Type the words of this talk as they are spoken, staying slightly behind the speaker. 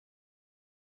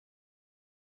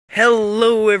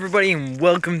Hello everybody and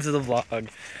welcome to the vlog.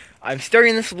 I'm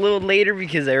starting this a little later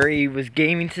because I already was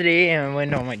gaming today and I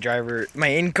went on my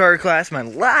in-car class, my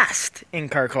last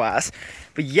in-car class.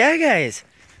 But yeah guys,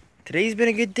 today's been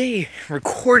a good day.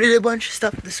 Recorded a bunch of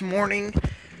stuff this morning.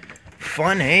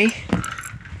 Fun, eh?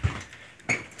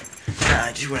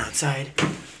 I just went outside.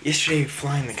 Yesterday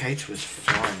flying the kites was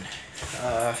fun.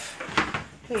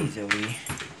 Hey Zoe.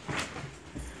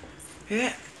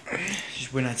 Yeah,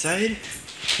 just went outside.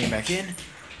 Came back in.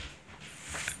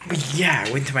 But yeah,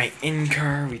 I went to my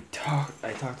in-car.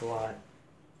 I talked a lot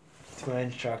to my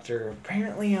instructor.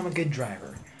 Apparently I'm a good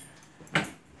driver.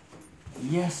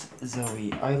 Yes,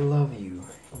 Zoe, I love you.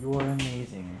 You are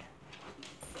amazing.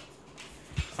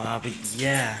 But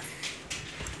yeah.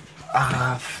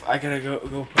 I gotta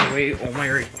go put away all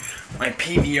my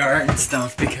PVR and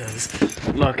stuff because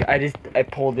look, I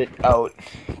pulled it out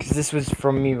because this was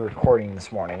from me recording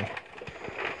this morning.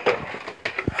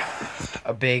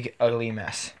 A big ugly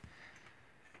mess.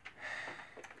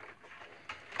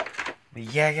 But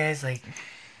yeah guys, like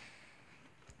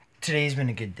today's been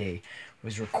a good day.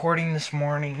 Was recording this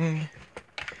morning.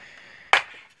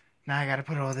 Now I gotta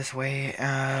put all this away.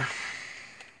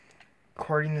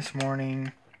 Recording this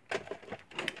morning.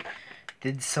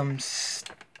 Did some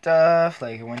stuff,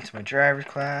 like I went to my driver's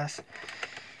class.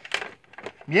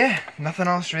 Yeah, nothing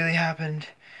else really happened.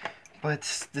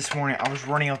 But this morning I was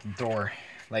running out the door.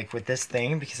 Like with this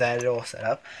thing, because I had it all set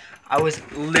up. I was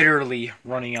literally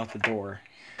running out the door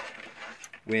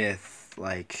with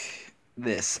like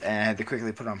this, and I had to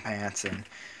quickly put on pants and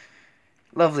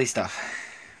lovely stuff.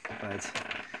 But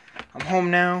I'm home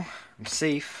now. I'm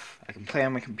safe. I can play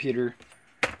on my computer.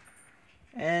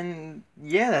 And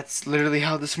yeah, that's literally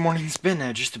how this morning's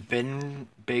been. Just a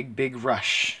big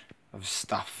rush of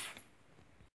stuff.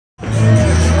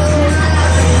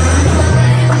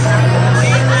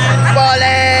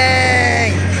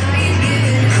 Bowling!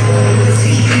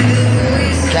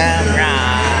 Camera!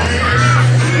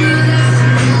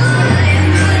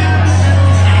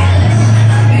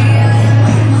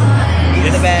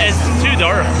 You're the best. It's too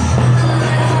dark.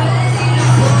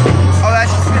 Oh,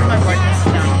 that's just because my brightness is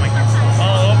down on my camera.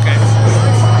 Oh, okay.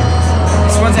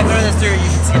 So once I throw this through, you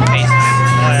can see the face.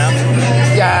 Oh, yeah?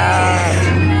 Yeah!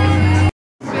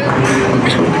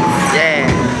 Yeah!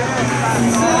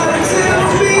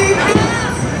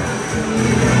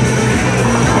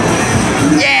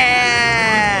 Yeah!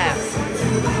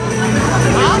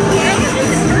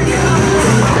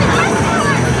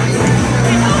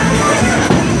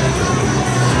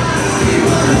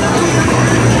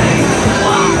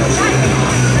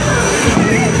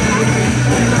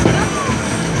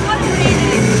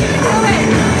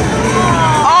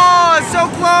 Oh, so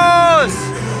close!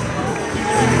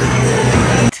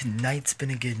 Tonight's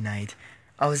been a good night.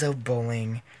 I was out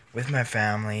bowling with my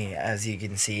family, as you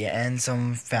can see, and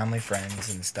some family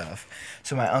friends and stuff.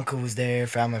 So my uncle was there,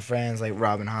 family friends like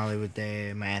Rob and Holly was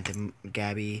there, my aunt and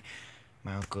Gabby,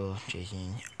 my uncle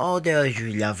Jason, all those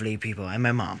lovely people, and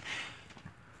my mom.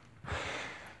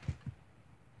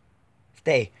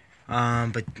 Stay.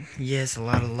 But yes, a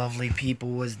lot of lovely people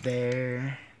was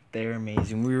there. They're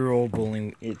amazing. We were all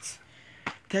bowling.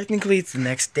 Technically it's the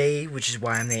next day, which is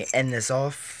why I'm gonna end this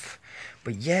off.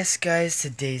 But yes, guys,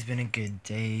 today's been a good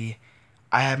day.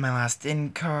 I had my last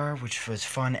in-car, which was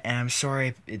fun, and I'm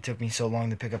sorry it took me so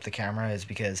long to pick up the camera. Is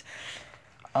because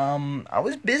I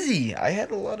was busy. I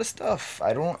had a lot of stuff.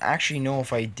 I don't actually know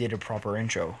if I did a proper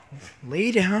intro.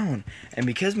 Lay down. And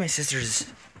because my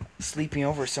sister's sleeping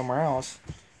over somewhere else,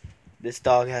 this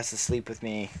dog has to sleep with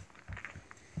me.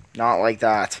 Not like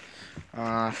that.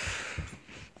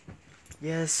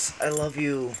 Yes, I love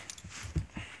you.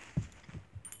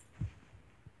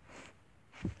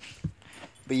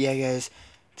 But yeah, guys,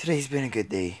 today's been a good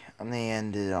day. I'm going to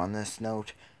end it on this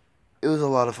note. It was a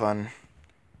lot of fun.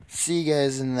 See you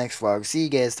guys in the next vlog. See you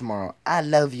guys tomorrow. I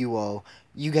love you all.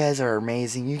 You guys are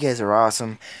amazing. You guys are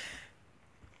awesome.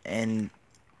 And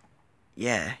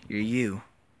yeah, you're you.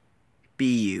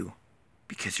 Be you.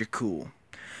 Because you're cool.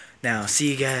 Now,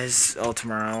 see you guys all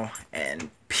tomorrow. And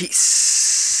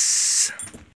peace.